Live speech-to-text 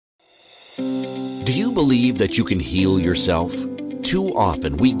you believe that you can heal yourself? Too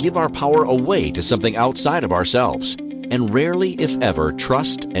often we give our power away to something outside of ourselves, and rarely, if ever,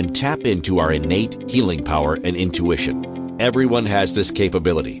 trust and tap into our innate healing power and intuition. Everyone has this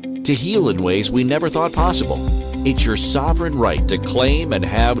capability to heal in ways we never thought possible. It's your sovereign right to claim and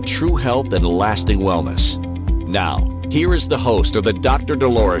have true health and lasting wellness. Now, here is the host of the Dr.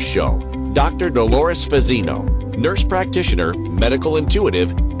 Dolores Show, Dr. Dolores Fazzino, nurse practitioner, medical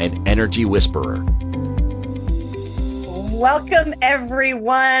intuitive, and energy whisperer. Welcome,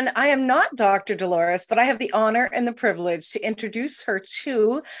 everyone. I am not Dr. Dolores, but I have the honor and the privilege to introduce her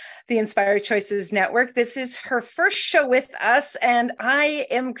to the Inspired Choices Network. This is her first show with us, and I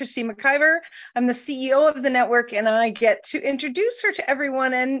am Christine McIver. I'm the CEO of the network, and I get to introduce her to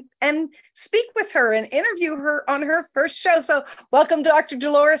everyone and speak with her and interview her on her first show. So welcome, Dr.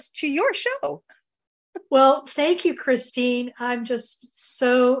 Dolores, to your show. Well, thank you, Christine. I'm just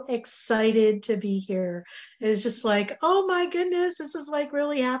so excited to be here. It's just like, oh my goodness, this is like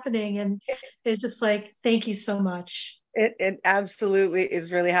really happening. And it's just like, thank you so much. It absolutely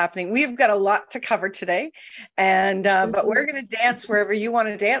is really happening. We've got a lot to cover today, and but we're going to dance wherever you want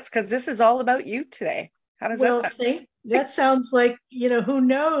to dance because this is all about you today. How does that sound? That sounds like, who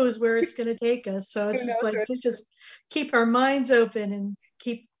knows where it's going to take us. So it's just like, let's just keep our minds open and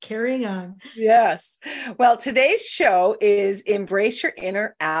keep carrying on. Yes. Well, today's show is Embrace Your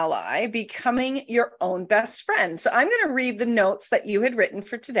Inner Ally, Becoming Your Own Best Friend. So I'm going to read the notes that you had written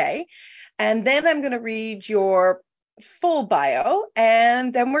for today, and then I'm going to read your full bio,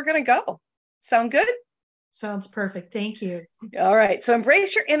 and then we're going to go. Sound good? Sounds perfect. Thank you. All right. So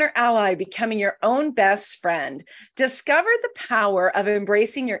embrace your inner ally, becoming your own best friend. Discover the power of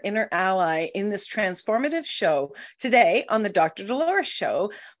embracing your inner ally in this transformative show. Today on the Dr. Dolores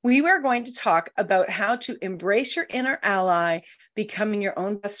Show, we are going to talk about how to embrace your inner ally, becoming your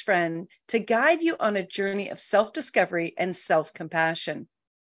own best friend, to guide you on a journey of self-discovery and self-compassion.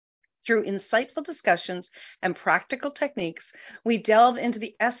 Through insightful discussions and practical techniques, we delve into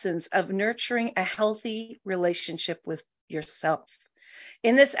the essence of nurturing a healthy relationship with yourself.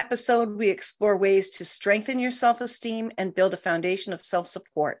 In this episode, we explore ways to strengthen your self-esteem and build a foundation of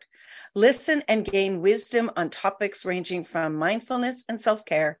self-support. Listen and gain wisdom on topics ranging from mindfulness and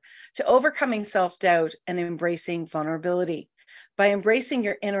self-care to overcoming self-doubt and embracing vulnerability. By embracing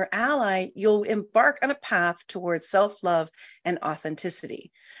your inner ally, you'll embark on a path towards self-love and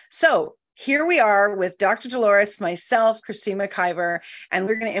authenticity. So here we are with Dr. Dolores, myself, Christine McIver, and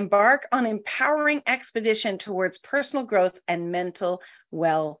we're going to embark on an empowering expedition towards personal growth and mental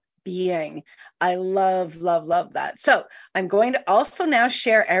well-being. I love that. So I'm going to also now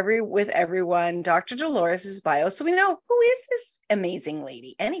share with everyone Dr. Dolores' bio so we know who is this amazing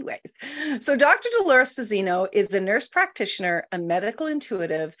lady. Anyways, so Dr. Dolores Fazzino is a nurse practitioner, a medical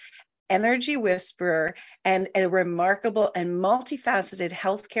intuitive, energy whisperer, and a remarkable and multifaceted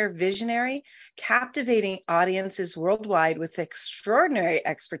healthcare visionary, captivating audiences worldwide with extraordinary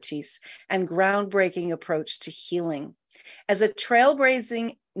expertise and groundbreaking approach to healing. As a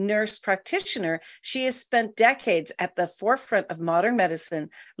trailblazing nurse practitioner, she has spent decades at the forefront of modern medicine,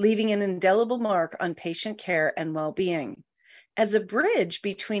 leaving an indelible mark on patient care and well-being. As a bridge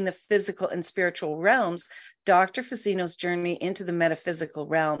between the physical and spiritual realms, Dr. Fazzino's journey into the metaphysical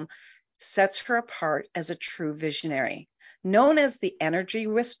realm sets her apart as a true visionary. Known as the energy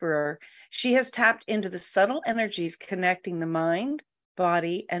whisperer, she has tapped into the subtle energies connecting the mind,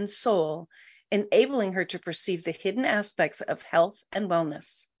 body, and soul, enabling her to perceive the hidden aspects of health and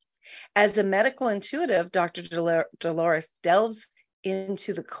wellness. As a medical intuitive, Dr. Dolores delves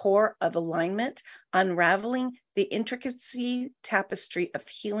into the core of alignment, unraveling the intricacy tapestry of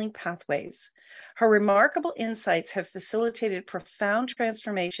healing pathways. Her remarkable insights have facilitated profound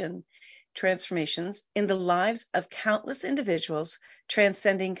transformations in the lives of countless individuals,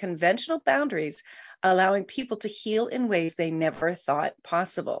 transcending conventional boundaries, allowing people to heal in ways they never thought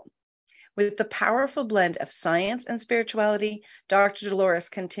possible. With the powerful blend of science and spirituality, Dr. Dolores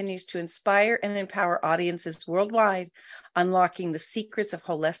continues to inspire and empower audiences worldwide, unlocking the secrets of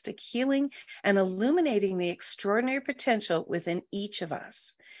holistic healing and illuminating the extraordinary potential within each of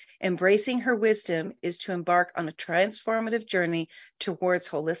us. Embracing her wisdom is to embark on a transformative journey towards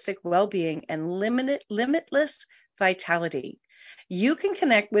holistic well-being and limitless vitality. You can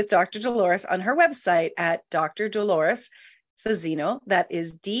connect with Dr. Dolores on her website at Dr. Dolores Fazzino, that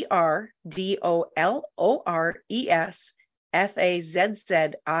is DrDolores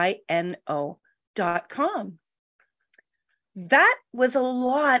That was a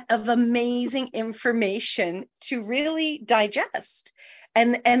lot of amazing information to really digest.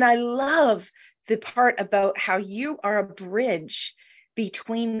 And I love the part about how you are a bridge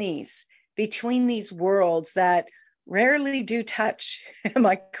between these. between these worlds that rarely do touch. Am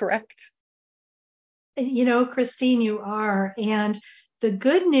I correct? Christine, you are. And the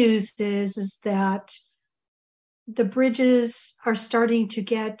good news is that the bridges are starting to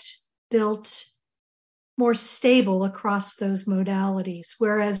get built more stable across those modalities,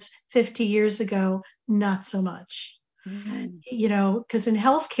 whereas 50 years ago, not so much. Because in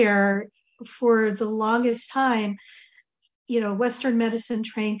healthcare, for the longest time, Western medicine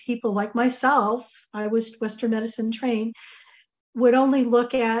trained people like myself, I was Western medicine trained, would only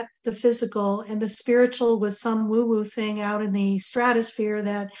look at the physical, and the spiritual was some woo-woo thing out in the stratosphere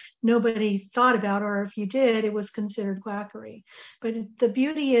that nobody thought about, or if you did, it was considered quackery. But the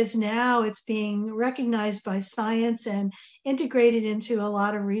beauty is now it's being recognized by science and integrated into a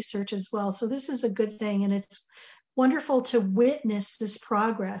lot of research as well. So this is a good thing, and it's wonderful to witness this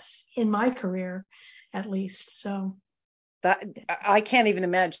progress in my career, at least. So that I can't even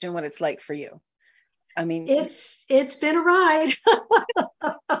imagine what it's like for you. I mean, it's been a ride.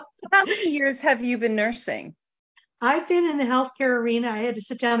 How many years have you been nursing? I've been in the healthcare arena. I had to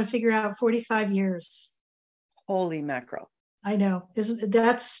sit down and figure out 45 years. Holy mackerel. I know.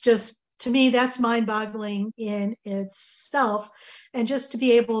 That's just, to me, that's mind-boggling in itself. And just to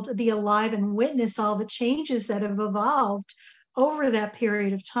be able to be alive and witness all the changes that have evolved over that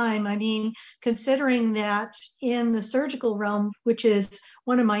period of time. I mean, considering that in the surgical realm, which is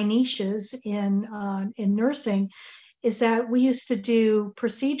one of my niches in nursing, is that we used to do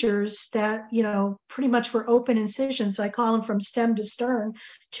procedures that, pretty much were open incisions. I call them from stem to stern,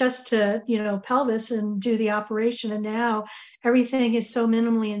 chest to, pelvis, and do the operation. And now everything is so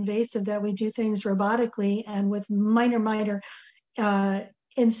minimally invasive that we do things robotically and with minor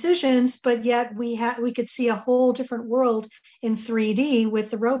incisions, but yet we could see a whole different world in 3D with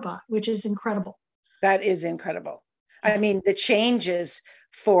the robot, which is incredible. That is incredible. I mean, the changes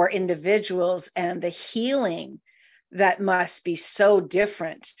for individuals and the healing that must be so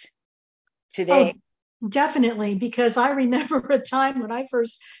different today. Oh, definitely, because I remember a time when I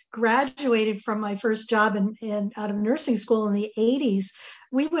first graduated from my first job in out of nursing school in the 80s.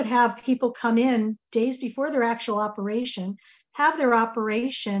 We would have people come in days before their actual operation, have their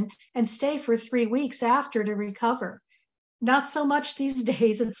operation, and stay for 3 weeks after to recover. Not so much these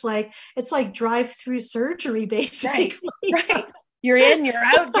days. It's like drive-through surgery, basically. Right. You're in, you're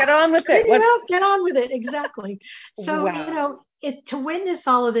out, get on with it. Get on with it. Exactly. So, wow. To witness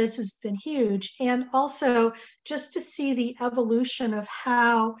all of this has been huge. And also just to see the evolution of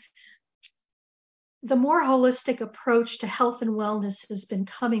how the more holistic approach to health and wellness has been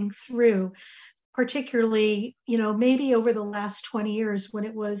coming through, particularly, maybe over the last 20 years when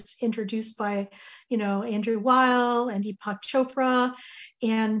it was introduced by, Andrew Weil and Deepak Chopra,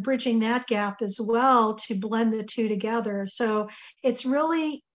 and bridging that gap as well to blend the two together. So it's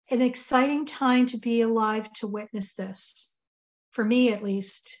really an exciting time to be alive to witness this, for me at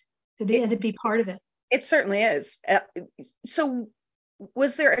least, and to be part of it. It certainly is. So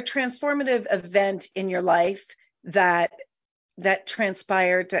was there a transformative event in your life that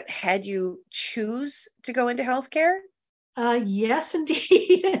transpired that had you choose to go into healthcare? Yes,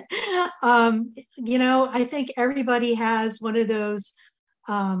 indeed. I think everybody has one of those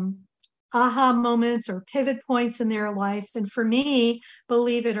aha moments or pivot points in their life. And for me,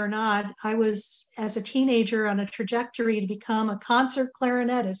 believe it or not, I was, as a teenager, on a trajectory to become a concert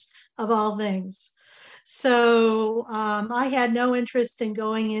clarinetist, of all things. So I had no interest in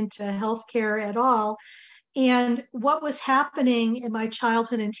going into healthcare at all. And what was happening in my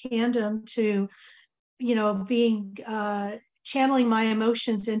childhood in tandem to, being channeling my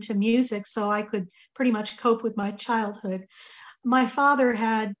emotions into music so I could pretty much cope with my childhood. My father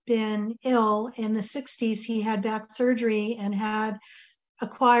had been ill in the 60s. He had back surgery and had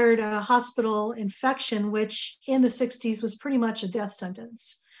acquired a hospital infection, which in the 60s was pretty much a death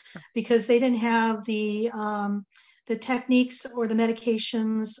sentence because they didn't have the techniques or the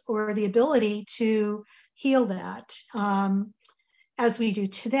medications or the ability to heal that as we do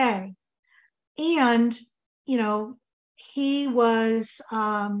today. And, he was,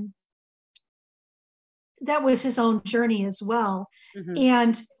 that was his own journey as well. Mm-hmm.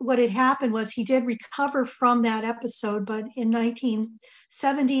 And what had happened was he did recover from that episode, but in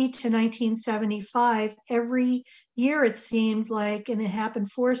 1970 to 1975, every year it seemed like, and it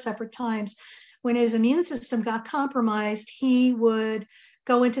happened 4 separate times, when his immune system got compromised, he would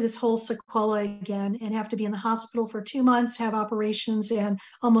go into this whole sequela again and have to be in the hospital for 2 months, have operations, and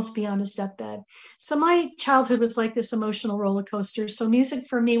almost be on his deathbed. So my childhood was like this emotional roller coaster. So music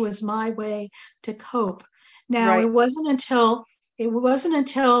for me was my way to cope. Now, right. It wasn't until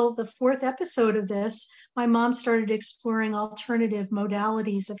the 4th episode of this my mom started exploring alternative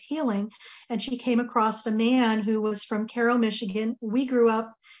modalities of healing, and she came across a man who was from Cairo, Michigan. We grew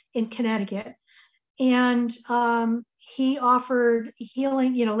up in Connecticut, and he offered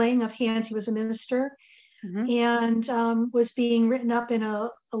healing, laying of hands. He was a minister, and was being written up in a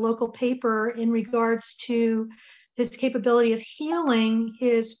local paper in regards to his capability of healing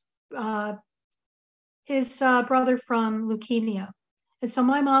his brother from leukemia. And so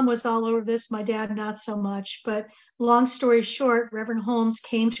my mom was all over this, my dad not so much. But long story short, Reverend Holmes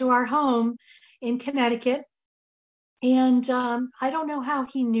came to our home in Connecticut. And I don't know how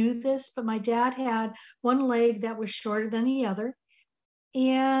he knew this, but my dad had one leg that was shorter than the other.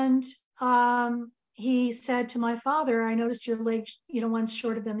 And he said to my father, I noticed your leg, one's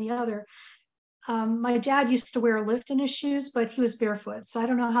shorter than the other. My dad used to wear a lift in his shoes, but he was barefoot. So I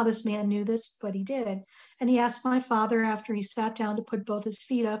don't know how this man knew this, but he did. And he asked my father after he sat down to put both his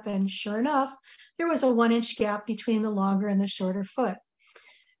feet up. And sure enough, there was a 1-inch gap between the longer and the shorter foot.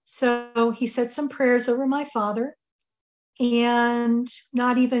 So he said some prayers over my father. And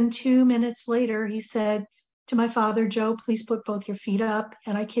not even 2 minutes later, he said to my father, Joe, please put both your feet up.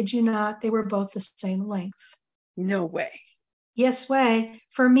 And I kid you not, they were both the same length. No way. Yes way.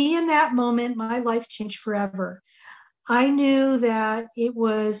 For me in that moment, my life changed forever. I knew that it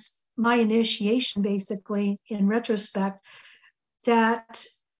was my initiation, basically, in retrospect, that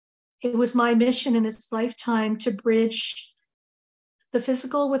it was my mission in this lifetime to bridge the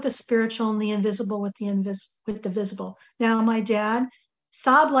physical with the spiritual and the invisible with the visible. Now, my dad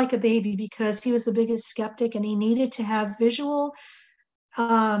sobbed like a baby because he was the biggest skeptic, and he needed to have a visual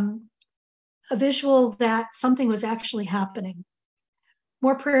that something was actually happening.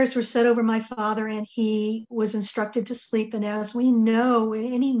 More prayers were said over my father, and he was instructed to sleep. And as we know, when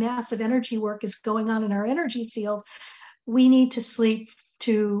any massive energy work is going on in our energy field, we need to sleep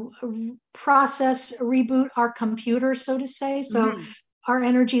to process, reboot our computer, so to say. So our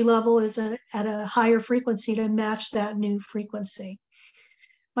energy level is at a higher frequency to match that new frequency.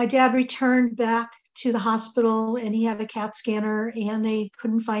 My dad returned back to the hospital, and he had a CAT scanner, and they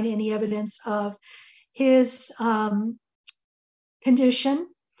couldn't find any evidence of his condition.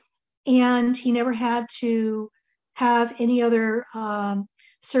 And he never had to have any other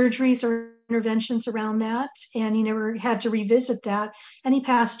surgeries or interventions around that. And he never had to revisit that. And he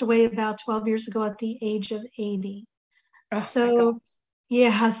passed away about 12 years ago at the age of 80. So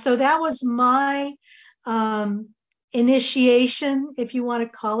that was my initiation, if you want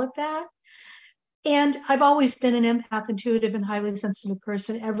to call it that. And I've always been an empath, intuitive, and highly sensitive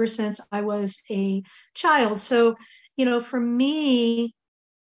person ever since I was a child. So, for me,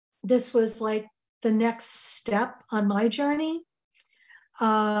 this was like the next step on my journey.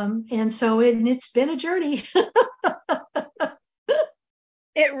 And so it's been a journey.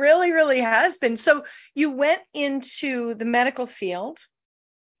 It really, really has been. So you went into the medical field.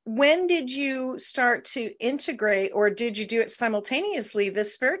 When did you start to integrate, or did you do it simultaneously, the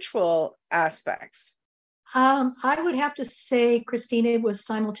spiritual aspects? I would have to say, Christina, it was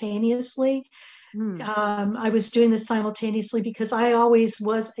simultaneously. I was doing this simultaneously because I always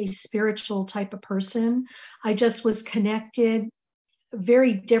was a spiritual type of person. I just was connected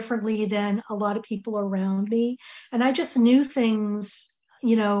very differently than a lot of people around me. And I just knew things,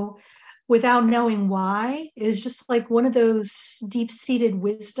 without knowing why. It's just like one of those deep-seated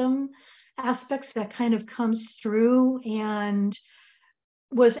wisdom aspects that kind of comes through and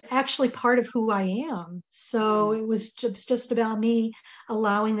was actually part of who I am. So it was just about me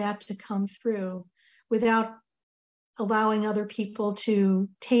allowing that to come through without allowing other people to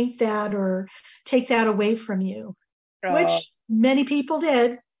taint that or take that away from you, which many people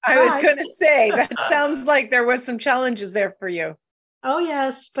did. I was going to say, that sounds like there was some challenges there for you. Oh,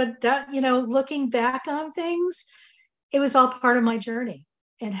 yes. But that, looking back on things, it was all part of my journey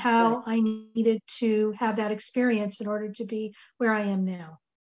and how I needed to have that experience in order to be where I am now.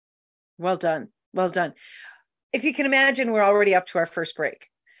 Well done. Well done. If you can imagine, we're already up to our first break.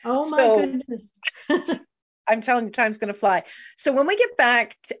 Oh, my goodness. I'm telling you, time's going to fly. So when we get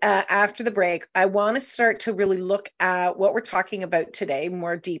back after the break, I want to start to really look at what we're talking about today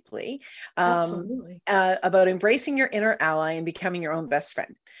more deeply. Absolutely. About embracing your inner ally and becoming your own best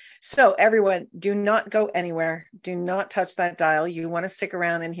friend. So everyone, do not go anywhere. Do not touch that dial. You want to stick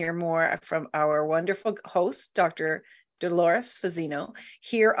around and hear more from our wonderful host, Dr. Dolores Fazzino,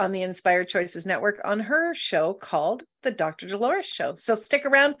 here on the Inspired Choices Network on her show called The Dr. Dolores Show. So stick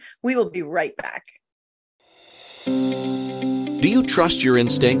around. We will be right back. Do you trust your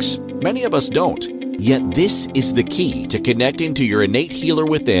instincts? Many of us don't. Yet this is the key to connecting to your innate healer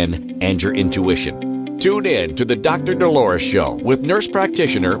within and your intuition. Tune in to the Dr. Dolores Show with nurse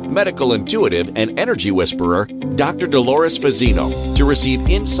practitioner, medical intuitive, and energy whisperer, Dr. Dolores Fazzino, to receive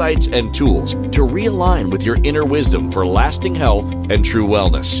insights and tools to realign with your inner wisdom for lasting health and true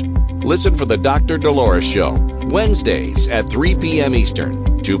wellness. Listen for the Dr. Dolores Show, Wednesdays at 3 p.m.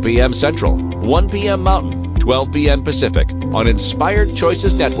 Eastern, 2 p.m. Central, 1 p.m. Mountain, 12 p.m. Pacific on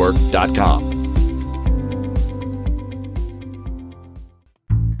InspiredChoicesNetwork.com.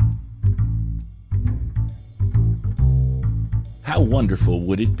 How wonderful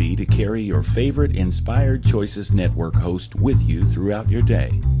would it be to carry your favorite Inspired Choices Network host with you throughout your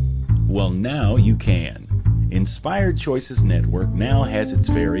day? Well, now you can. Inspired Choices Network now has its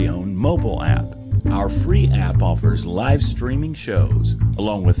very own mobile app. Our free app offers live streaming shows,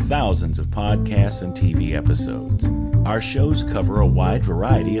 along with thousands of podcasts and TV episodes. Our shows cover a wide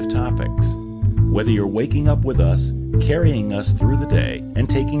variety of topics. Whether you're waking up with us, carrying us through the day, and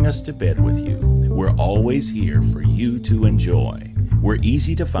taking us to bed with you, we're always here for you to enjoy. We're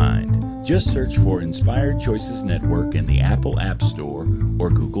easy to find. Just search for Inspired Choices Network in the Apple App Store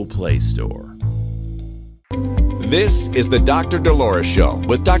or Google Play Store. This is the Dr. Dolores Show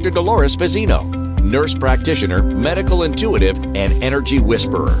with Dr. Dolores Fazzino, nurse practitioner, medical intuitive, and energy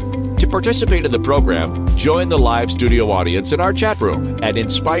whisperer. To participate in the program, join the live studio audience in our chat room at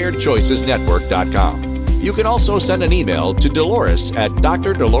InspiredChoicesNetwork.com. You can also send an email to Dolores at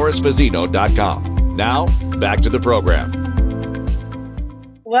drdoloresfazzino.com. Now, back to the program.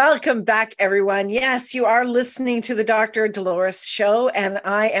 Welcome back, everyone. Yes, you are listening to the Dr. Dolores Show, and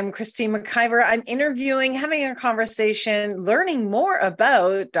I am Christine McIver. I'm interviewing, having a conversation, learning more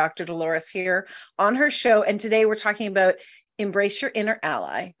about Dr. Dolores here on her show. And today we're talking about embrace your inner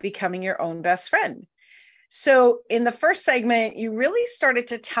ally, becoming your own best friend. So in the first segment, you really started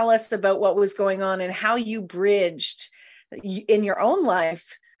to tell us about what was going on and how you bridged in your own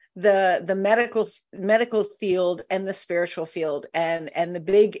life the medical field and the spiritual field and the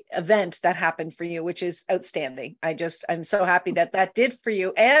big event that happened for you, which is outstanding. I'm so happy that did for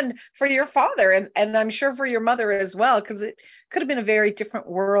you and for your father, and I'm sure for your mother as well, because it could have been a very different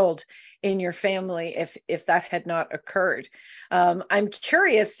world in your family if that had not occurred. I'm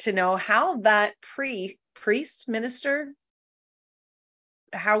curious to know how that minister,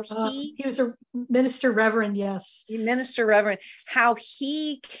 how he was a minister reverend, yes. Minister reverend, how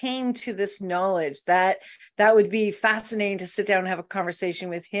he came to this knowledge. That would be fascinating to sit down and have a conversation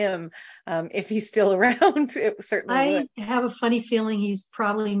with him, if he's still around. It certainly would. I have a funny feeling he's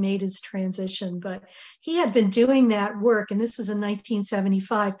probably made his transition, but he had been doing that work, and this was in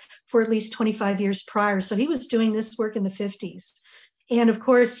 1975, for at least 25 years prior. So he was doing this work in the 50s. And of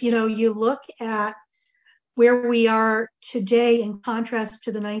course, you look at where we are today in contrast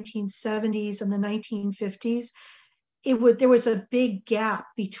to the 1970s and the 1950s, there was a big gap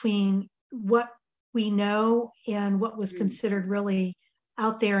between what we know and what was considered really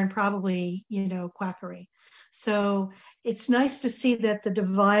out there and probably, quackery. So it's nice to see that the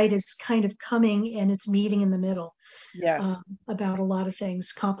divide is kind of coming and it's meeting in the middle. Yes. About a lot of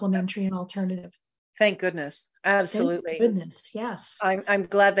things, complementary and alternative. Thank goodness. Absolutely. Thank goodness. Yes. I'm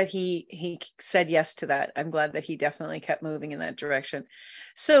glad that he said yes to that. I'm glad that he definitely kept moving in that direction.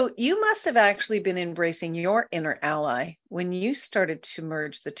 So you must have actually been embracing your inner ally when you started to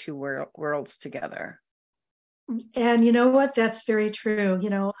merge the two worlds together. And you know what? That's very true.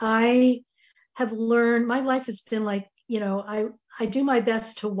 I have learned, my life has been like, I do my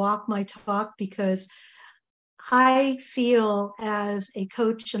best to walk my talk, because I feel as a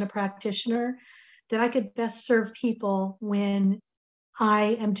coach and a practitioner that I could best serve people when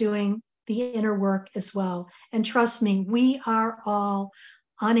I am doing the inner work as well. And trust me, we are all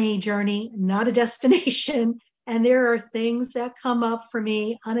on a journey, not a destination. And there are things that come up for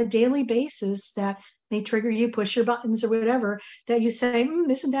me on a daily basis that may trigger you, push your buttons or whatever, that you say,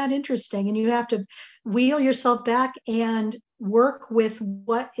 isn't that interesting? And you have to wheel yourself back and work with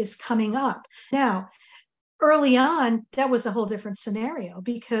what is coming up. Now, early on, that was a whole different scenario,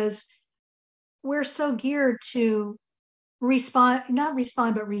 because we're so geared to not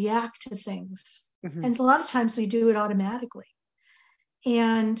respond, but react to things. Mm-hmm. And a lot of times we do it automatically.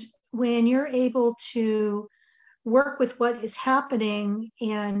 And when you're able to work with what is happening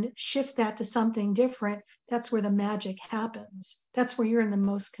and shift that to something different, that's where the magic happens. That's where you're in the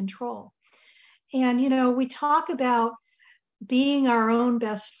most control. And, we talk about being our own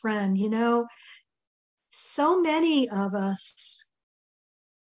best friend. So many of us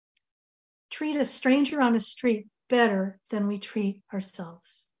treat a stranger on the street better than we treat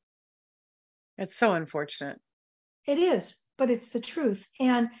ourselves. It's so unfortunate. It is, but it's the truth.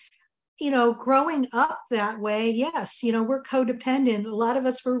 And growing up that way, yes, we're codependent. A lot of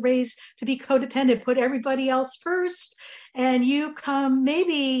us were raised to be codependent, put everybody else first, and you come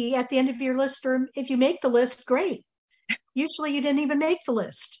maybe at the end of your list, or if you make the list, great. Usually you didn't even make the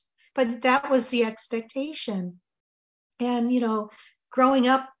list, but that was the expectation. And, growing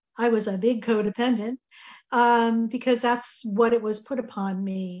up, I was a big codependent because that's what it was put upon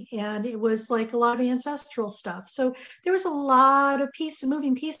me. And it was like a lot of ancestral stuff. So there was a lot of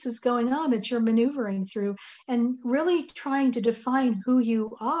moving pieces going on that you're maneuvering through and really trying to define who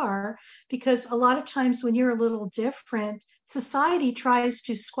you are, because a lot of times when you're a little different, society tries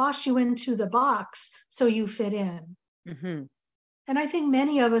to squash you into the box so you fit in. Mm-hmm. And I think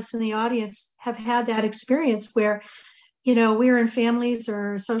many of us in the audience have had that experience where we're in families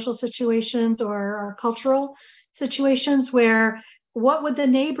or social situations or cultural situations where what would the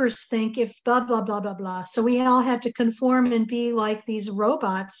neighbors think if blah, blah, blah, blah, blah. So we all had to conform and be like these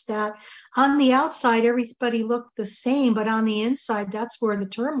robots that on the outside, everybody looked the same, but on the inside, that's where the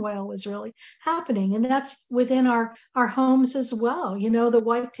turmoil was really happening. And that's within our homes as well. The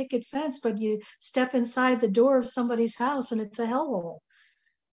white picket fence, but you step inside the door of somebody's house and it's a hellhole.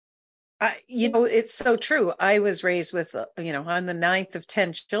 It's so true. I was raised with, I'm the ninth of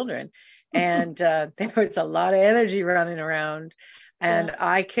 10 children, and there was a lot of energy running around. And Yeah.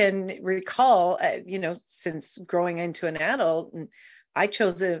 I can recall, since growing into an adult, I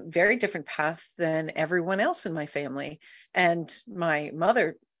chose a very different path than everyone else in my family. And my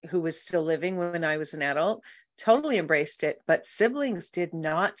mother, who was still living when I was an adult, totally embraced it, but siblings did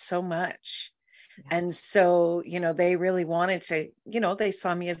not so much. And so, they really wanted to, they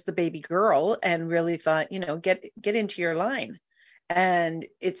saw me as the baby girl and really thought, get into your line. And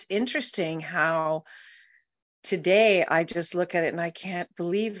it's interesting how today I just look at it and I can't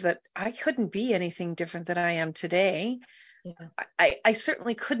believe that I couldn't be anything different than I am today. Yeah. I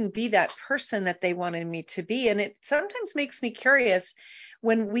certainly couldn't be that person that they wanted me to be. And it sometimes makes me curious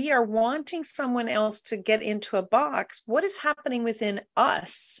when we are wanting someone else to get into a box, what is happening within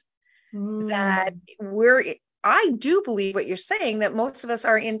us? That I do believe what you're saying, that most of us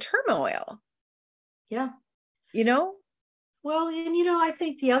are in turmoil. Yeah. Well, and I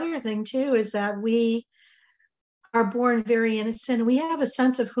think the other thing too is that we are born very innocent. We have a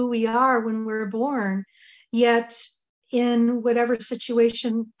sense of who we are when we're born, yet in whatever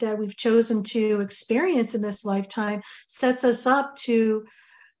situation that we've chosen to experience in this lifetime sets us up to,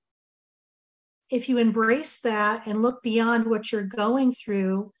 if you embrace that and look beyond what you're going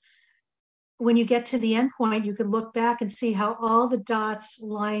through, when you get to the end point, you can look back and see how all the dots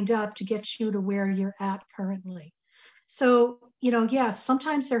lined up to get you to where you're at currently. So,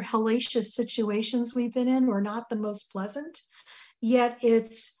 sometimes they're hellacious situations we've been in, or not the most pleasant, yet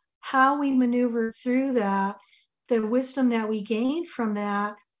it's how we maneuver through that, the wisdom that we gain from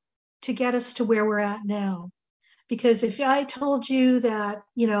that to get us to where we're at now. Because if I told you that,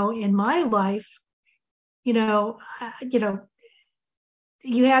 in my life, you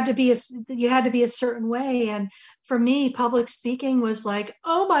had to be a certain way. And for me, public speaking was like,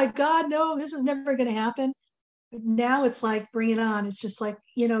 oh my God, no, this is never going to happen. But now it's like, bring it on. It's just like,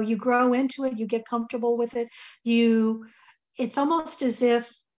 you grow into it, you get comfortable with it. It's almost as if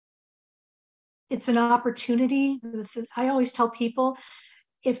it's an opportunity. I always tell people,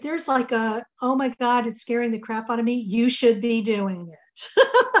 if there's like oh my God, it's scaring the crap out of me, you should be doing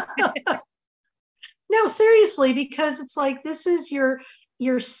it. No, seriously, because it's like, this is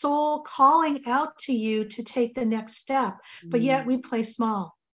your soul calling out to you to take the next step, but yet we play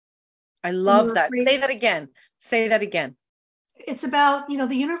small. I love that. Say that again. It's about,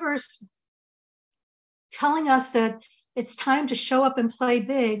 the universe telling us that it's time to show up and play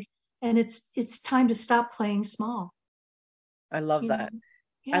big, and it's time to stop playing small. I love that.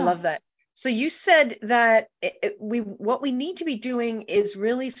 Yeah. I love that. So you said that what we need to be doing is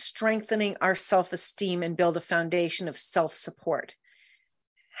really strengthening our self-esteem and build a foundation of self-support.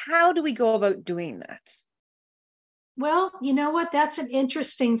 How do we go about doing that? Well, you know what? That's an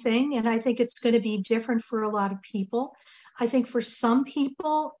interesting thing. And I think it's going to be different for a lot of people. I think for some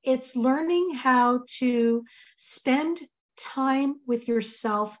people, it's learning how to spend time with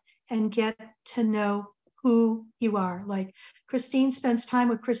yourself and get to know who you are. Like Christine spends time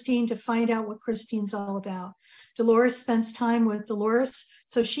with Christine to find out what Christine's all about. Dolores spends time with Dolores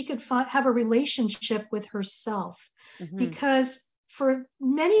so she could have a relationship with herself. Mm-hmm. Because for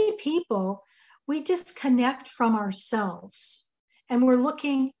many people, we disconnect from ourselves and we're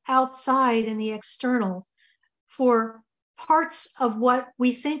looking outside in the external for parts of what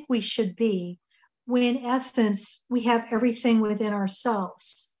we think we should be, when in essence, we have everything within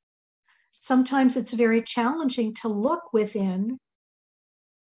ourselves. Sometimes it's very challenging to look within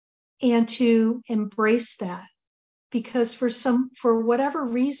and to embrace that. Because for whatever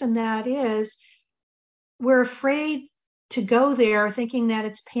reason that is, we're afraid to go there thinking that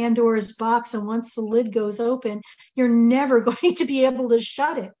it's Pandora's box, and once the lid goes open, you're never going to be able to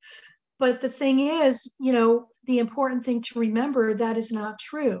shut it. But the thing is, the important thing to remember, that is not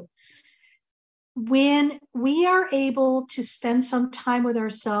true. When we are able to spend some time with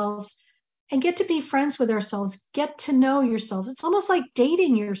ourselves and get to be friends with ourselves, get to know yourselves, it's almost like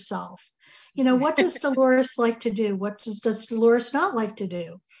dating yourself. What does Dolores like to do? What does Dolores not like to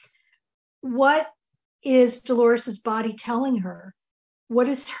do? What is Dolores's body telling her? What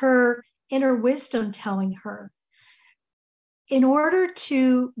is her inner wisdom telling her? In order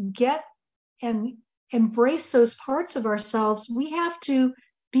to get and embrace those parts of ourselves, we have to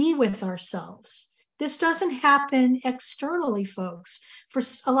be with ourselves. This doesn't happen externally, folks. For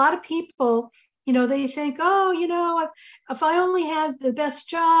a lot of people, they think, if I only had the best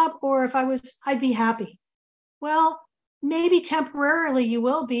job, or I'd be happy. Well, maybe temporarily you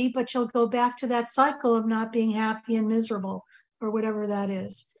will be, but you'll go back to that cycle of not being happy and miserable, or whatever that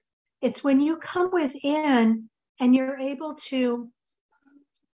is. It's when you come within and you're able to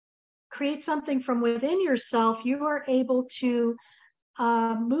create something from within yourself, you are able to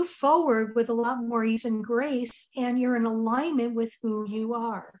move forward with a lot more ease and grace, and you're in alignment with who you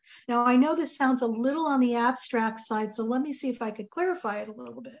are. Now, I know this sounds a little on the abstract side, so let me see if I could clarify it a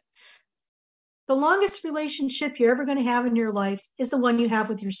little bit. The longest relationship you're ever going to have in your life is the one you have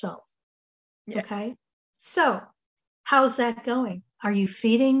with yourself. Yeah. Okay? So, how's that going? Are you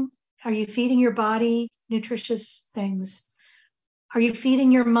feeding your body nutritious things? Are you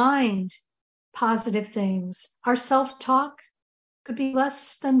feeding your mind positive things? Our self-talk could be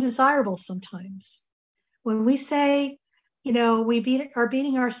less than desirable sometimes. When we say, we are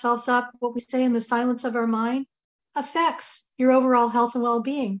beating ourselves up, what we say in the silence of our mind affects your overall health and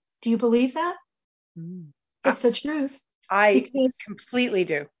well-being. Do you believe that? It's the truth. I completely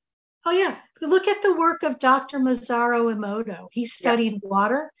do. Oh, yeah. Look at the work of Dr. Masaru Emoto. He studied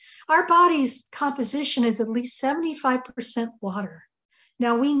water. Our body's composition is at least 75% water.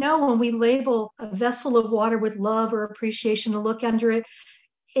 Now, we know when we label a vessel of water with love or appreciation, to look under it,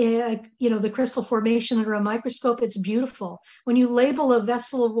 the crystal formation under a microscope, it's beautiful. When you label a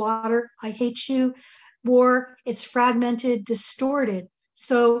vessel of water, I hate you, or it's fragmented, distorted.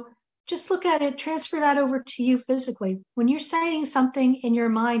 So just look at it, transfer that over to you physically. When you're saying something in your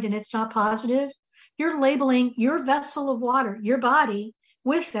mind and it's not positive, you're labeling your vessel of water, your body,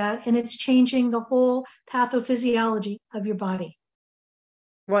 with that, and it's changing the whole pathophysiology of your body.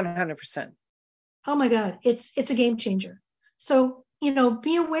 100%. Oh my God, it's a game changer. So,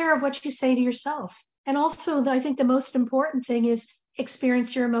 be aware of what you say to yourself. And also, I think the most important thing is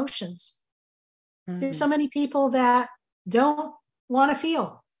experience your emotions. There's so many people that don't want to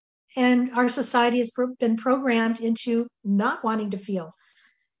feel. And our society has been programmed into not wanting to feel.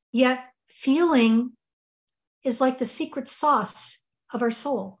 Yet feeling is like the secret sauce of our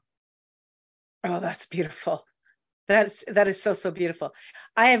soul. Oh, that's beautiful. That is so, so beautiful.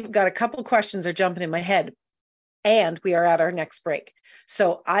 I have got a couple questions are jumping in my head, and we are at our next break.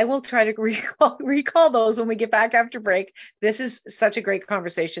 So I will try to recall those when we get back after break. This is such a great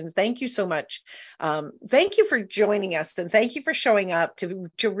conversation. Thank you so much. Thank you for joining us, and thank you for showing up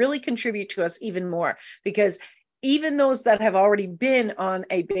to really contribute to us even more, because even those that have already been on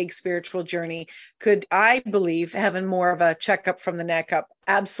a big spiritual journey could, I believe, having more of a checkup from the neck up,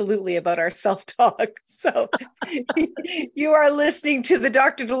 absolutely, about our self-talk. So you are listening to the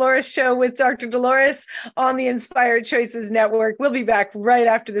Dr. Dolores Show with Dr. Dolores on the Inspired Choices Network. We'll be back right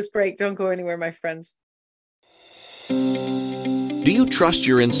after this break. Don't go anywhere, my friends. Do you trust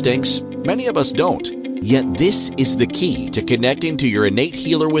your instincts? Many of us don't. Yet this is the key to connecting to your innate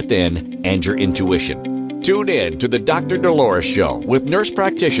healer within and your intuition. Tune in to the Dr. Dolores Show with nurse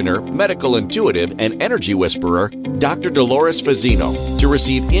practitioner, medical intuitive, and energy whisperer, Dr. Dolores Fazzino, to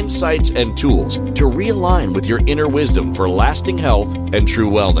receive insights and tools to realign with your inner wisdom for lasting health and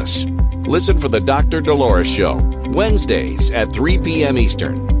true wellness. Listen for the Dr. Dolores Show, Wednesdays at 3 p.m.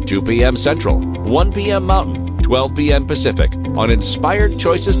 Eastern, 2 p.m. Central, 1 p.m. Mountain, 12 p.m. Pacific on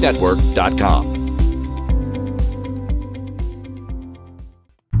InspiredChoicesNetwork.com.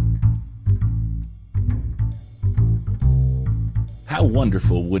 How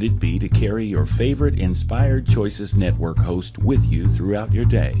wonderful would it be to carry your favorite Inspired Choices Network host with you throughout your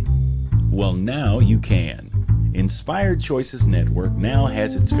day? Well, now you can. Inspired Choices Network now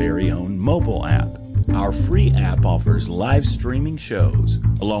has its very own mobile app. Our free app offers live streaming shows,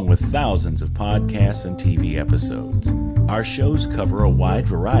 along with thousands of podcasts and TV episodes. Our shows cover a wide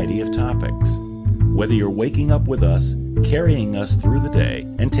variety of topics. Whether you're waking up with us, carrying us through the day,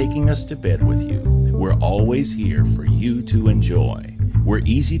 and taking taking us to bed with you. We're always here for you to enjoy. We're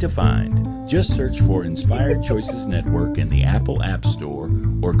easy to find. Just search for Inspired Choices Network in the Apple App Store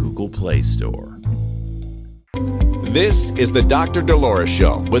or Google Play Store. This is the Dr. Dolores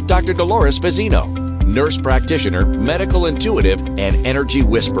Show with Dr. Dolores Fazzino, nurse practitioner, medical intuitive, and energy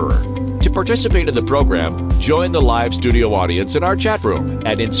whisperer. To participate in the program, join the live studio audience in our chat room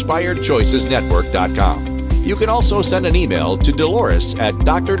at inspiredchoicesnetwork.com. You can also send an email to Dolores at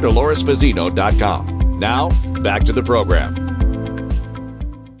drdoloresfazzino.com. Now, back to the program.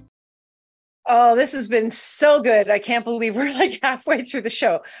 Oh, this has been so good. I can't believe we're like halfway through the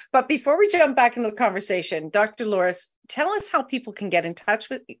show. But before we jump back into the conversation, Dr. Dolores, tell us how people can get in touch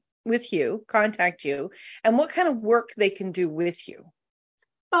with you, contact you, and what kind of work they can do with you.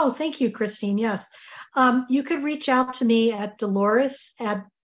 Oh, thank you, Christine. Yes. You could reach out to me at Dolores at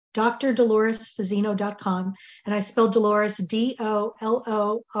drdoloresfazzino.com. And I spelled Dolores, DOLORES,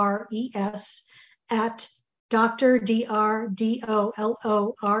 at Dr.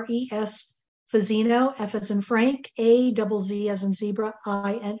 DRDOLORES Fazzino, F as in Frank, AZZ as in zebra,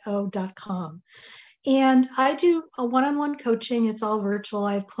 INO.com. And I do a one-on-one coaching. It's all virtual.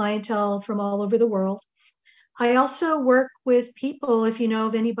 I have clientele from all over the world. I also work with people, if you know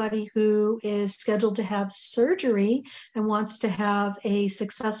of anybody who is scheduled to have surgery and wants to have a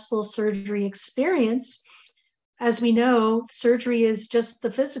successful surgery experience. As we know, surgery is just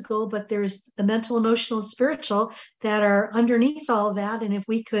the physical, but there's the mental, emotional, and spiritual that are underneath all of that. And if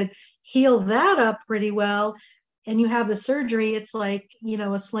we could heal that up pretty well, and you have the surgery, it's like,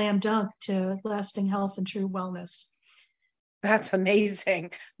 a slam dunk to lasting health and true wellness. That's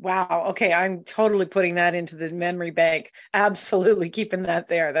amazing. Wow. Okay. I'm totally putting that into the memory bank. Absolutely keeping that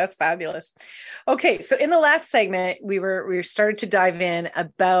there. That's fabulous. Okay. So in the last segment, we started to dive in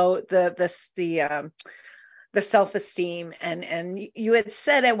about the self-esteem, and you had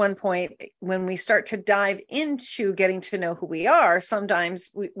said at one point, when we start to dive into getting to know who we are,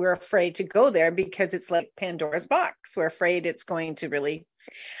 sometimes we're afraid to go there because it's like Pandora's box. We're afraid it's going to really,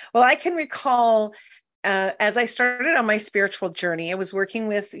 well, I can recall as I started on my spiritual journey, I was working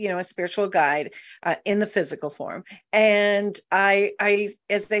with, a spiritual guide in the physical form. And as I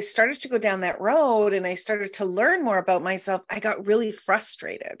started to go down that road and I started to learn more about myself, I got really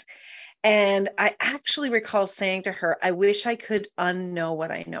frustrated. And I actually recall saying to her, I wish I could unknow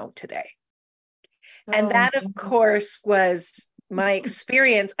what I know today. And that, of course, was my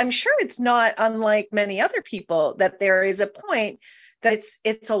experience. I'm sure it's not unlike many other people, that there is a point that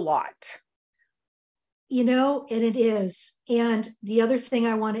it's a lot. And it is. And the other thing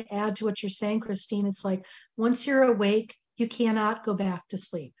I want to add to what you're saying, Christine, it's like, once you're awake, you cannot go back to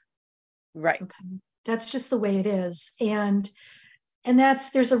sleep. Right. Okay. That's just the way it is. And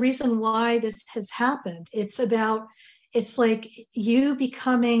there's a reason why this has happened. It's like you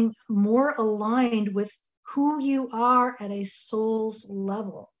becoming more aligned with who you are at a soul's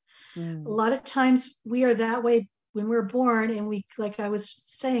level. A lot of times we are that way when we're born, and we, like I was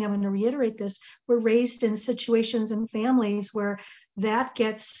saying, I'm going to reiterate this, we're raised in situations and families where that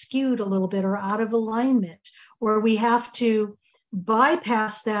gets skewed a little bit or out of alignment, or we have to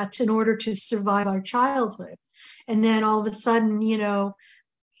bypass that in order to survive our childhood. And then all of a sudden,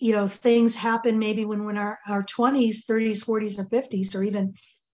 things happen maybe when we're in our 20s, 30s, 40s, or 50s, or even,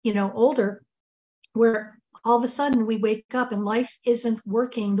 older, where all of a sudden we wake up and life isn't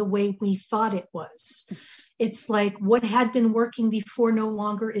working the way we thought it was. It's like what had been working before no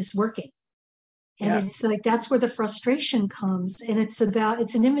longer is working. And It's like, that's where the frustration comes. And it's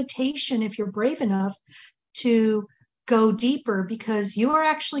an invitation, if you're brave enough, to go deeper, because you are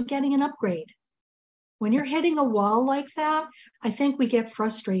actually getting an upgrade. When you're hitting a wall like that, I think we get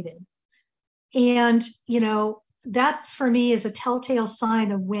frustrated. And, that for me is a telltale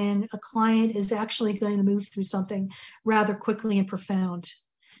sign of when a client is actually going to move through something rather quickly and profound.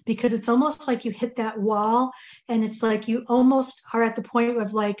 Because it's almost like you hit that wall, and it's like you almost are at the point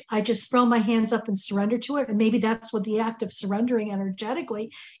of like, I just throw my hands up and surrender to it. And maybe that's what the act of surrendering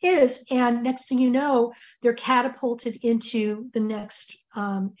energetically is. And next thing you know, they're catapulted into the next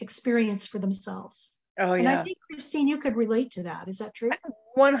experience for themselves. Oh, yeah. And I think, Christine, you could relate to that. Is that true?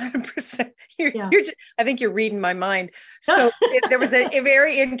 100%. I think you're reading my mind. So there was a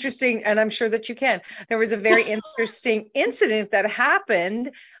very interesting, and I'm sure that you can, there was a very interesting incident that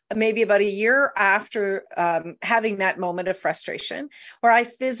happened maybe about a year after having that moment of frustration, where I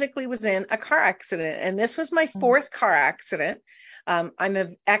physically was in a car accident. And this was my fourth car accident. I'm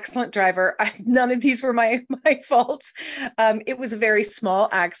an excellent driver. None of these were my faults. It was a very small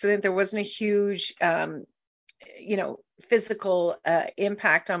accident. There wasn't a huge, physical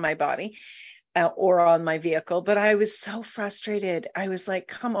impact on my body. or on my vehicle, but I was so frustrated. I was like,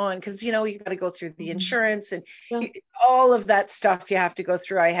 come on, because you got to go through the insurance and Yeah. all of that stuff you have to go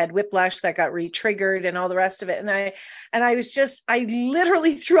through. I had whiplash that got re-triggered and all the rest of it. I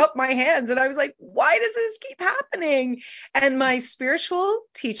literally threw up my hands and I was like, why does this keep happening? And my spiritual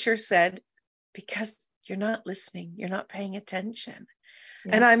teacher said, because you're not listening, you're not paying attention.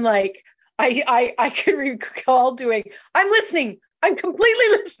 Yeah. And I'm like, I could recall doing, I'm listening. I'm completely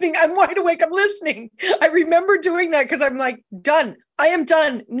listening. I'm wide awake. I'm listening. I remember doing that because I'm like, done. I am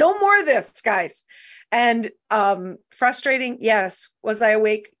done. No more of this, guys. And frustrating, yes. Was I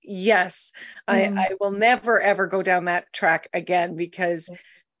awake? Yes. I will never, ever go down that track again because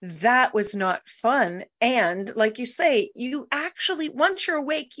that was not fun. And like you say, you actually, once you're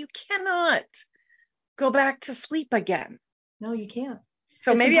awake, you cannot go back to sleep again. No, you can't.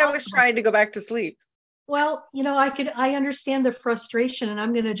 So It's maybe I was impossible. trying to go back to sleep. Well, I understand the frustration, and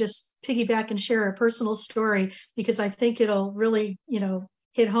I'm going to just piggyback and share a personal story because I think it'll really,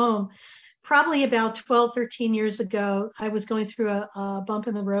 hit home. Probably about 12, 13 years ago, I was going through a bump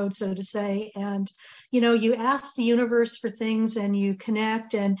in the road, so to say. And, you ask the universe for things and you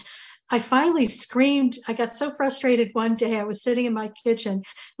connect. And I finally screamed. I got so frustrated one day. I was sitting in my kitchen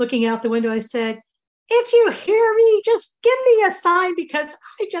looking out the window. I said, if you hear me, just give me a sign because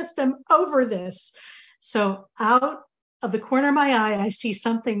I just am over this. So out of the corner of my eye, I see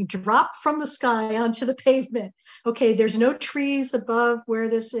something drop from the sky onto the pavement. Okay, there's no trees above where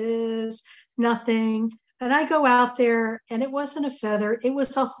this is, nothing. And I go out there and it wasn't a feather, it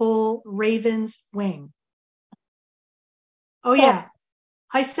was a whole raven's wing. Oh, yeah.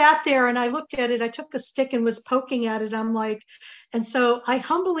 I sat there and I looked at it. I took a stick and was poking at it. I'm like, and so I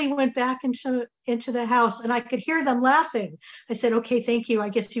humbly went back into the house and I could hear them laughing. I said, okay, thank you. I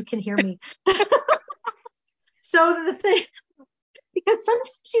guess you can hear me. So the thing, because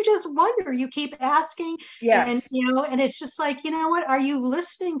sometimes you just wonder, you keep asking, Yes. and it's just like, what, are you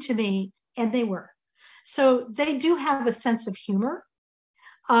listening to me? And they were. So they do have a sense of humor.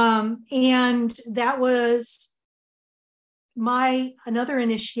 And that was another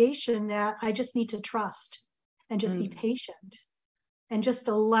initiation that I just need to trust and just be patient and just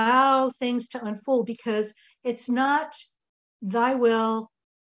allow things to unfold because it's not thy will,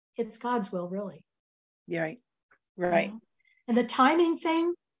 it's God's will, really. Yeah, right. And the timing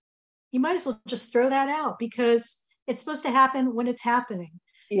thing, you might as well just throw that out because it's supposed to happen when it's happening,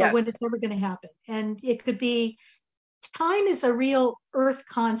 or when it's ever going to happen. And it could be, time is a real earth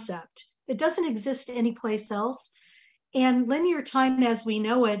concept. It doesn't exist anyplace else. And linear time as we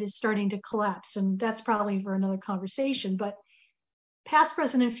know it is starting to collapse. And that's probably for another conversation. But past,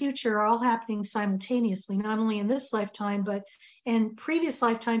 present, and future are all happening simultaneously, not only in this lifetime, but in previous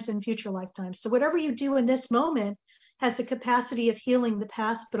lifetimes and future lifetimes. So whatever you do in this moment has the capacity of healing the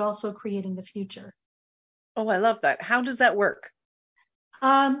past, but also creating the future. Oh, I love that. How does that work?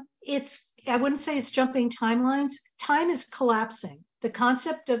 I wouldn't say it's jumping timelines. Time is collapsing. The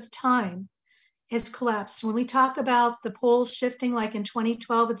concept of time has collapsed. When we talk about the poles shifting, like in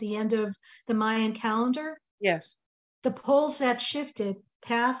 2012 at the end of the Mayan calendar, yes, the poles that shifted,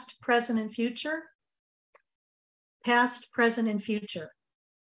 past, present, and future, past, present, and future.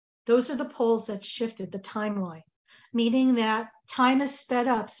 Those are the poles that shifted the timeline, meaning that time is sped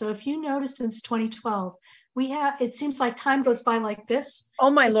up. So if you notice since 2012, it seems like time goes by like this.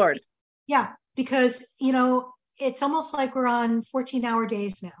 Oh my Lord. Yeah, because, it's almost like we're on 14-hour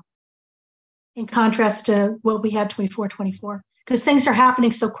days now, in contrast to what we had 24, because things are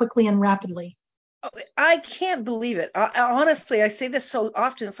happening so quickly and rapidly. I can't believe it. Honestly, I say this so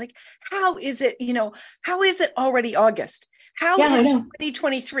often. It's like, how is it already August? How is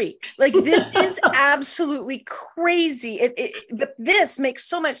 2023? Like, this is absolutely crazy. But this makes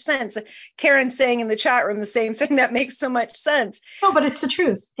so much sense. Karen's saying in the chat room the same thing. That makes so much sense. No, but it's the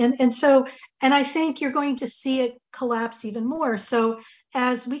truth. And I think you're going to see it collapse even more. So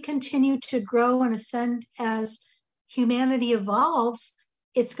as we continue to grow and ascend, as humanity evolves,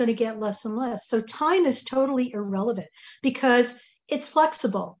 it's going to get less and less. So time is totally irrelevant because it's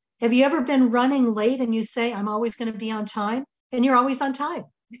flexible. Have you ever been running late and you say, I'm always going to be on time? And you're always on time.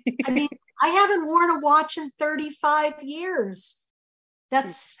 I mean, I haven't worn a watch in 35 years.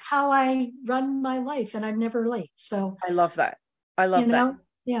 That's how I run my life, and I'm never late. So I love that. I love that.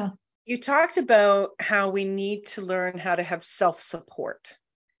 Yeah. You talked about how we need to learn how to have self-support.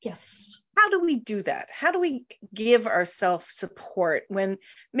 Yes. How do we do that? How do we give ourselves support when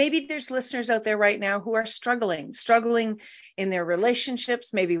maybe there's listeners out there right now who are struggling in their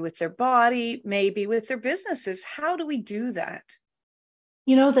relationships, maybe with their body, maybe with their businesses? How do we do that?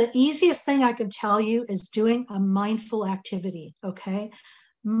 The easiest thing I can tell you is doing a mindful activity. Okay.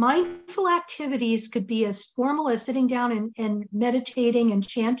 Mindful activities could be as formal as sitting down and meditating and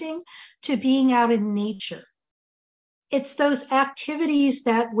chanting to being out in nature. It's those activities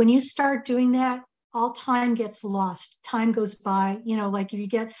that when you start doing that, all time gets lost. Time goes by, like if you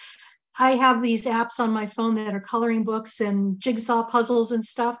get, I have these apps on my phone that are coloring books and jigsaw puzzles and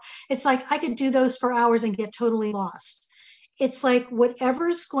stuff. It's like I could do those for hours and get totally lost. It's like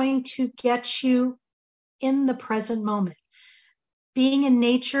whatever's going to get you in the present moment. Being in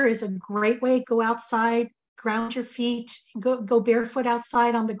nature is a great way. Go outside, ground your feet, go barefoot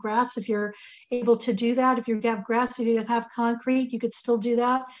outside on the grass if you're able to do that. If you have grass, if you have concrete, you could still do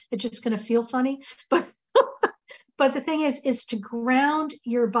that. It's just going to feel funny. But the thing is to ground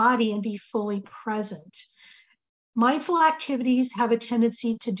your body and be fully present. Mindful activities have a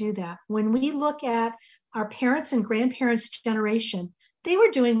tendency to do that. When we look at our parents and grandparents' generation, they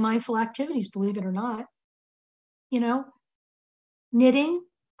were doing mindful activities, believe it or not. Knitting,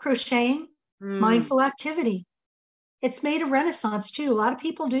 crocheting, mindful activity. It's made a renaissance too. A lot of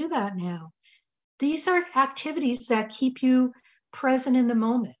people do that now. These are activities that keep you present in the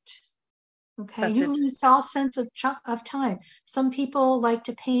moment. Okay, you lose all sense of time. Some people like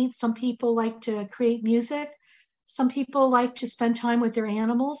to paint. Some people like to create music. Some people like to spend time with their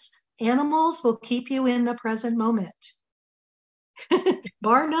animals. Animals will keep you in the present moment,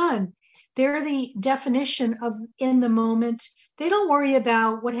 bar none. They're the definition of in the moment. They don't worry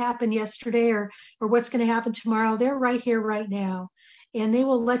about what happened yesterday or what's going to happen tomorrow. They're right here, right now. And they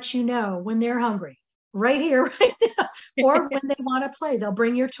will let you know when they're hungry, right here, right now. Or when they want to play, they'll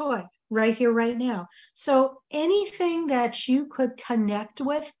bring your toy right here, right now. So anything that you could connect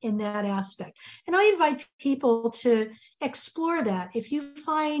with in that aspect. And I invite people to explore that. If you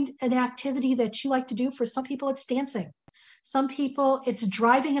find an activity that you like to do, for some people, it's dancing. Some people, it's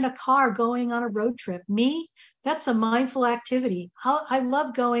driving in a car, going on a road trip. Me, that's a mindful activity. I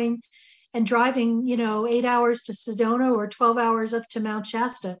love going and driving, 8 hours to Sedona or 12 hours up to Mount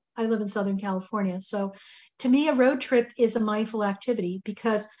Shasta. I live in Southern California. So to me, a road trip is a mindful activity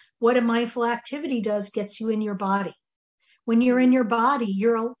because what a mindful activity does gets you in your body. When you're in your body,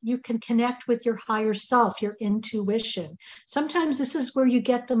 you can connect with your higher self, your intuition. Sometimes this is where you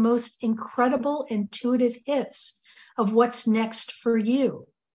get the most incredible intuitive hits of what's next for you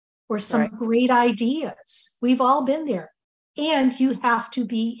or some great ideas. We've all been there. And you have to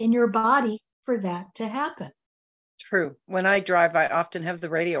be in your body for that to happen. True. When I drive, I often have the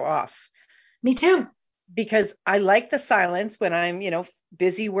radio off. Me too. Because I like the silence when I'm,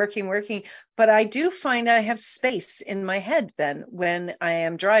 busy working, but I do find I have space in my head then when I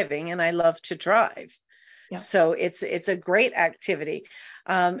am driving, and I love to drive. Yeah. So it's a great activity.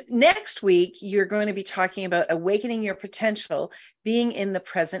 Next week, you're going to be talking about awakening your potential, being in the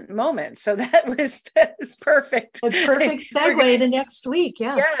present moment. So that is perfect. A perfect segue to next week.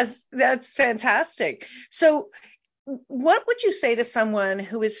 Yes. Yes, that's fantastic. So what would you say to someone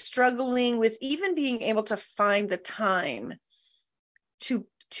who is struggling with even being able to find the time to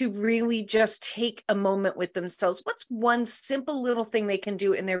really just take a moment with themselves? What's one simple little thing they can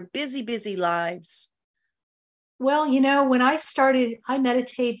do in their busy, busy lives? Well, when I started, I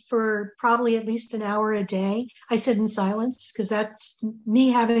meditate for probably at least an hour a day. I sit in silence because that's me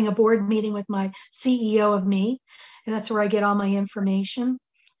having a board meeting with my CEO of me, and that's where I get all my information.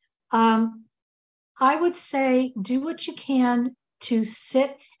 I would say do what you can to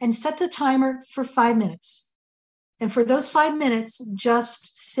sit and set the timer for 5 minutes. And for those 5 minutes,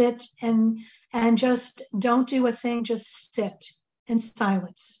 just sit and just don't do a thing, just sit in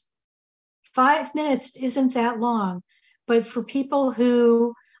silence. 5 minutes isn't that long, but for people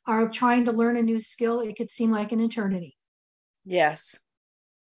who are trying to learn a new skill, it could seem like an eternity. Yes.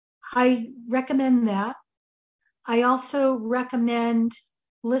 I recommend that. I also recommend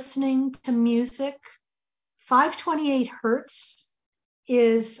listening to music. 528 hertz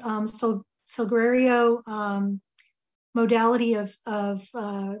is Salgueiro modality of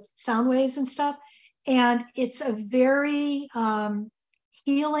sound waves and stuff. And it's a very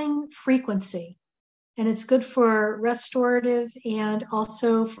healing frequency. And it's good for restorative and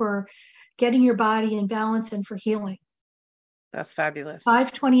also for getting your body in balance and for healing. That's fabulous.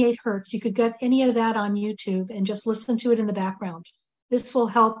 528 hertz. You could get any of that on YouTube and just listen to it in the background. This will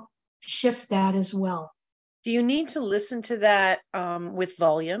help shift that as well. Do you need to listen to that with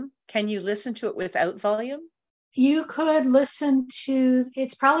volume? Can you listen to it without volume? You could listen to,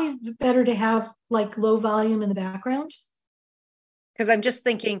 it's probably better to have like low volume in the background. Because I'm just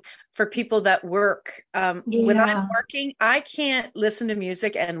thinking for people that work, when I'm working, I can't listen to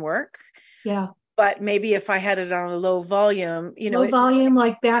music and work. Yeah. but maybe if I had it on a low volume, low volume,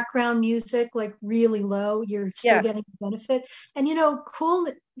 like background music, like really low, you're still yeah, getting the benefit. And cool,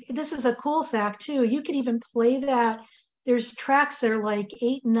 this is a cool fact too. You could even play that. There's tracks that are like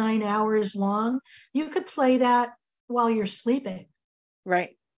 8 and 9 hours long. You could play that while you're sleeping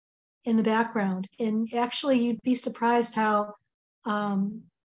right. in the background. And actually, you'd be surprised how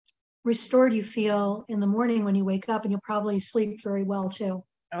restored you feel in the morning when you wake up, and you'll probably sleep very well too.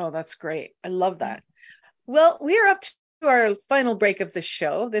 Oh, that's great. I love that. Well, we are up to our final break of the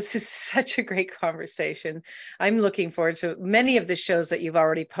show. This is such a great conversation. I'm looking forward to many of the shows that you've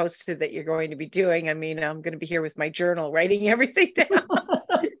already posted that you're going to be doing. I mean, I'm going to be here with my journal, writing everything down.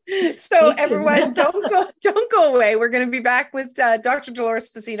 So everyone, don't go away. We're going to be back with Dr. Dolores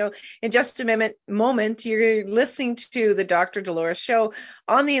Fazzino in just a moment. You're listening to the Dr. Dolores Show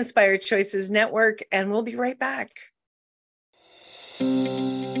on the Inspired Choices Network, and we'll be right back.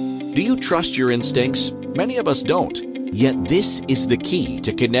 Do you trust your instincts? Many of us don't. Yet this is the key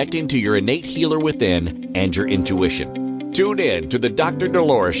to connecting to your innate healer within and your intuition. Tune in to the Dr.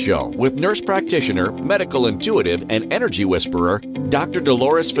 Dolores Show with nurse practitioner, medical intuitive, and energy whisperer, Dr.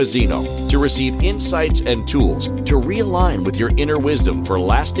 Dolores Fazzino, to receive insights and tools to realign with your inner wisdom for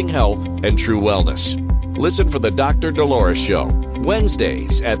lasting health and true wellness. Listen for the Dr. Dolores Show,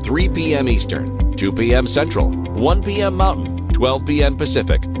 Wednesdays at 3 p.m. Eastern, 2 p.m. Central, 1 p.m. Mountain, 12 p.m.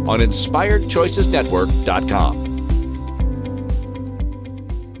 Pacific on InspiredChoicesNetwork.com.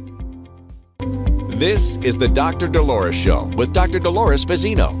 This is the Dr. Dolores Show with Dr. Dolores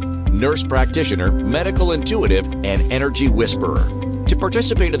Fazzino, nurse practitioner, medical intuitive, and energy whisperer. To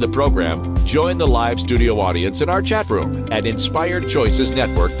participate in the program, join the live studio audience in our chat room at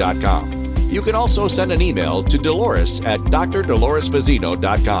InspiredChoicesNetwork.com. You can also send an email to Dolores at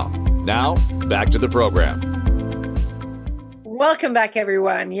drdoloresfazzino.com. Now, back to the program. Welcome back,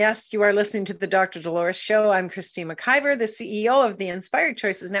 everyone. Yes, you are listening to the Dr. Dolores Show. I'm Christine McIver, the CEO of the Inspired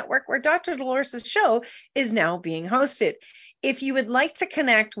Choices Network, where Dr. Dolores' show is now being hosted. If you would like to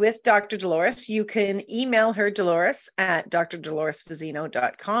connect with Dr. Dolores, you can email her, Dolores, at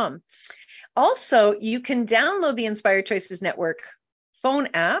drdoloresfazzino.com. Also, you can download the Inspired Choices Network phone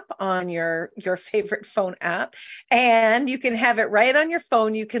app on your favorite phone app, and you can have it right on your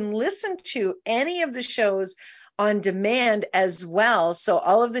phone. You can listen to any of the shows on demand as well. So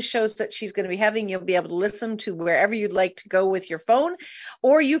all of the shows that she's going to be having, you'll be able to listen to wherever you'd like to go with your phone,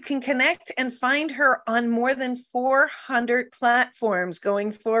 or you can connect and find her on more than 400 platforms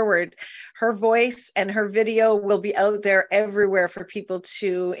going forward. Her voice and her video will be out there everywhere for people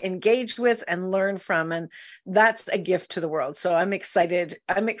to engage with and learn from. And that's a gift to the world. So I'm excited.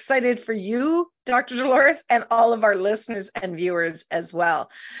 I'm excited for you, Dr. Dolores, and all of our listeners and viewers as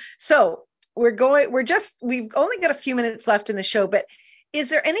well. So we've only got a few minutes left in the show, but is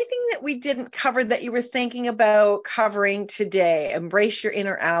there anything that we didn't cover that you were thinking about covering today? Embrace your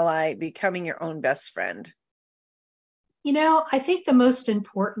inner ally, becoming your own best friend. I think the most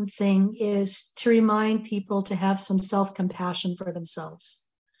important thing is to remind people to have some self-compassion for themselves.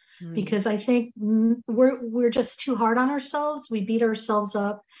 Because I think we're just too hard on ourselves. We beat ourselves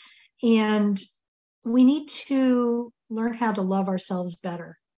up, and we need to learn how to love ourselves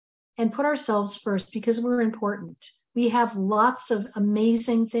better and put ourselves first, because we're important. We have lots of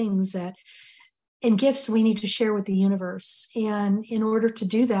amazing things and gifts we need to share with the universe. And in order to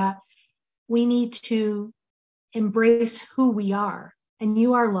do that, we need to embrace who we are. And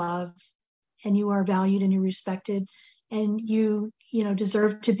you are loved, and you are valued, and you're respected, and you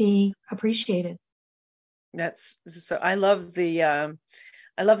deserve to be appreciated. That's so. I love the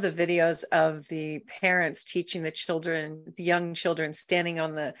videos of the parents teaching the young children, standing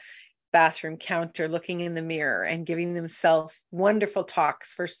on the bathroom counter, looking in the mirror and giving themselves wonderful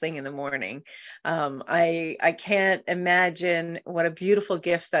talks first thing in the morning. I can't imagine what a beautiful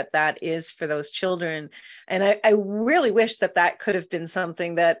gift that is for those children. And I really wish that could have been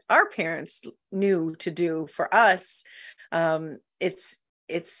something that our parents knew to do for us. It's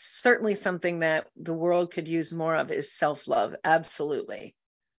certainly something that the world could use more of, is self-love. Absolutely.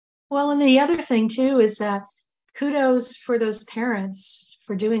 Well, and the other thing too is that kudos for those parents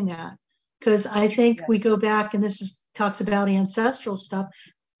for doing that. Because I think we go back, and talks about ancestral stuff.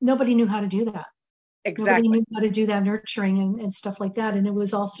 Nobody knew how to do that. Exactly. Nobody knew how to do that nurturing and stuff like that. And it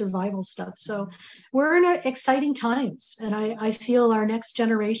was all survival stuff. So we're in exciting times. And I feel our next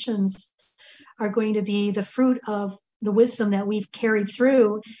generations are going to be the fruit of the wisdom that we've carried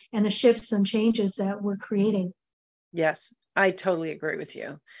through and the shifts and changes that we're creating. Yes, I totally agree with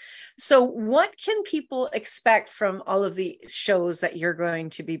you. So what can people expect from all of the shows that you're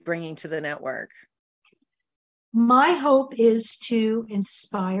going to be bringing to the network? My hope is to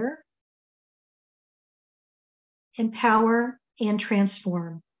inspire, empower, and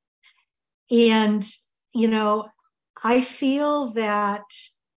transform. And, I feel that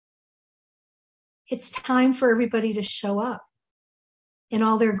it's time for everybody to show up in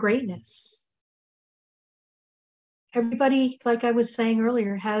all their greatness. Everybody, like I was saying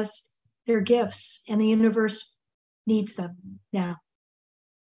earlier, has their gifts, and the universe needs them now.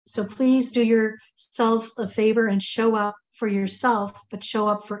 So please do yourself a favor and show up for yourself, but show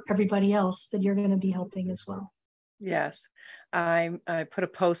up for everybody else that you're going to be helping as well. Yes. I put a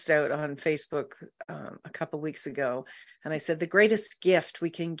post out on Facebook a couple weeks ago, and I said the greatest gift we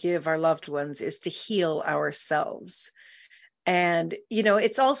can give our loved ones is to heal ourselves. And,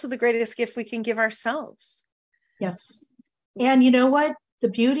 it's also the greatest gift we can give ourselves. Yes. And you know what? The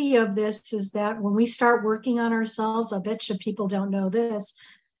beauty of this is that when we start working on ourselves, I bet you people don't know this,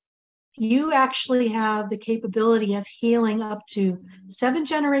 you actually have the capability of healing up to 7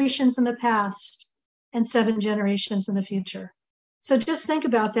 generations in the past and 7 generations in the future. So just think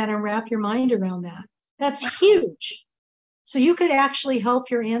about that and wrap your mind around that. That's huge. So you could actually help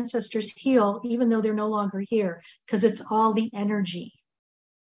your ancestors heal even though they're no longer here, because it's all the energy.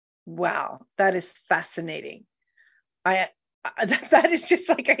 Wow, that is fascinating. That is just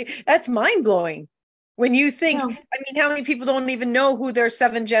like, that's mind blowing. When you think, how many people don't even know who their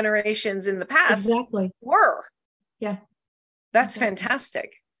 7 generations in the past were? Yeah. That's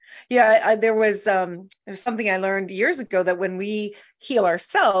fantastic. Yeah, there was something I learned years ago, that when we heal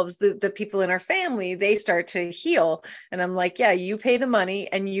ourselves, the people in our family, they start to heal. And I'm like, yeah, you pay the money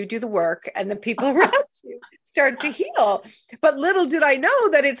and you do the work, and the people around you start to heal. But little did I know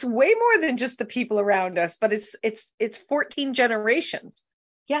that it's way more than just the people around us, but it's 14 generations.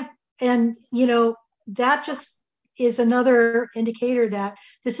 Yeah. And, that just is another indicator that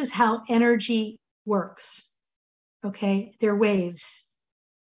this is how energy works. Okay. They're waves.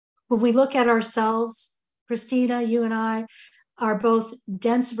 When we look at ourselves, Christina, you and I are both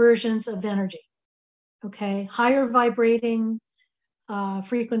dense versions of energy. Okay. Higher vibrating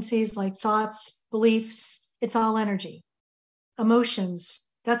frequencies like thoughts, beliefs, it's all energy. Emotions.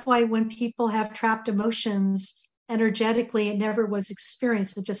 That's why when people have trapped emotions energetically, it never was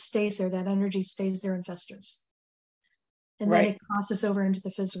experienced. It just stays there. That energy stays there and festers. And then it crosses over into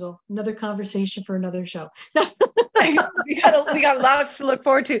the physical. Another conversation for another show. we got lots to look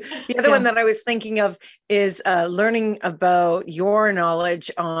forward to. The other one that I was thinking of is learning about your knowledge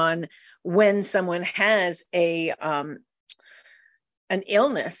on when someone has an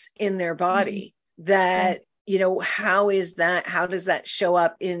illness in their body, that how does that show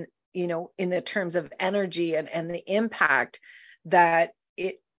up in the terms of energy and the impact that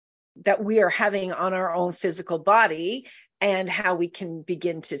we are having on our own physical body, and how we can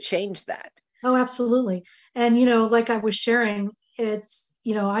begin to change that. Oh, absolutely. And, like I was sharing, it's,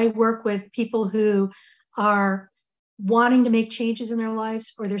 I work with people who are wanting to make changes in their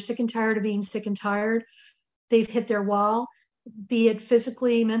lives, or they're sick and tired of being sick and tired. They've hit their wall, be it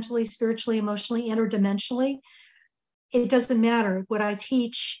physically, mentally, spiritually, emotionally, and or dimensionally. It doesn't matter. What I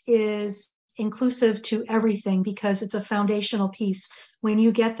teach is inclusive to everything, because it's a foundational piece. When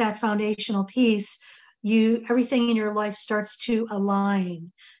you get that foundational piece, everything in your life starts to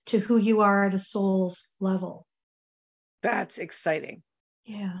align to who you are at a soul's level. That's exciting.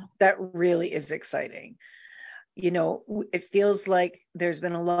 Yeah. That really is exciting. It feels like there's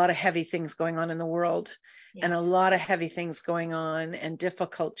been a lot of heavy things going on in the world, and a lot of heavy things going on, and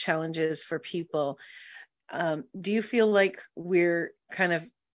difficult challenges for people. Do you feel like we're kind of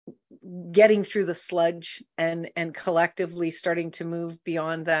getting through the sludge and collectively starting to move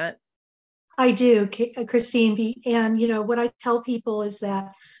beyond that? I do, Christine. And, what I tell people is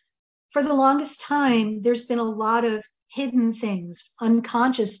that for the longest time, there's been a lot of hidden things,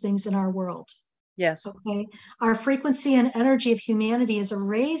 unconscious things in our world. Yes. Okay. Our frequency and energy of humanity is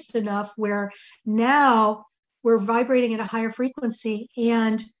raised enough where now we're vibrating at a higher frequency,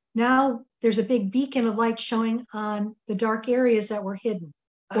 and now there's a big beacon of light showing on the dark areas that were hidden,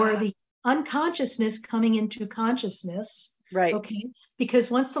 or the unconsciousness coming into consciousness. Right. Okay.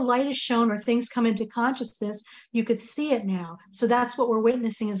 Because once the light is shown or things come into consciousness, you could see it now. So that's what we're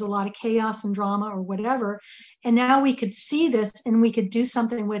witnessing, is a lot of chaos and drama or whatever. And now we could see this and we could do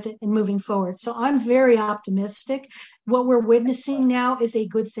something with it and moving forward. So I'm very optimistic. What we're witnessing now is a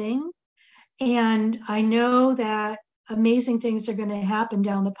good thing. And I know that amazing things are going to happen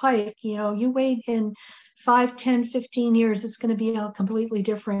down the pike. You wait in 5, 10, 15 years, it's going to be a completely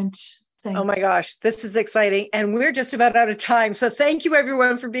different thing. Oh my gosh, this is exciting. And we're just about out of time. So thank you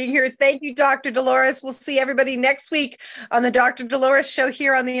everyone for being here. Thank you, Dr. Dolores. We'll see everybody next week on the Dr. Dolores Show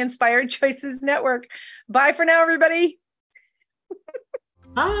here on the Inspired Choices Network. Bye for now, everybody.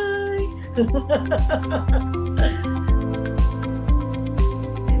 Bye.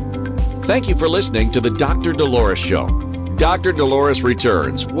 Thank you for listening to the Dr. Dolores Show. Dr. Dolores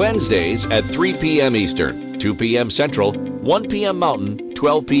returns Wednesdays at 3 p.m. Eastern, 2 p.m. Central, 1 p.m. Mountain,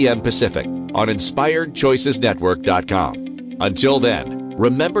 12 p.m. Pacific on InspiredChoicesNetwork.com. Until then,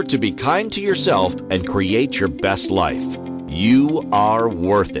 remember to be kind to yourself and create your best life. You are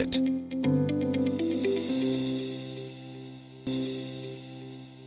worth it.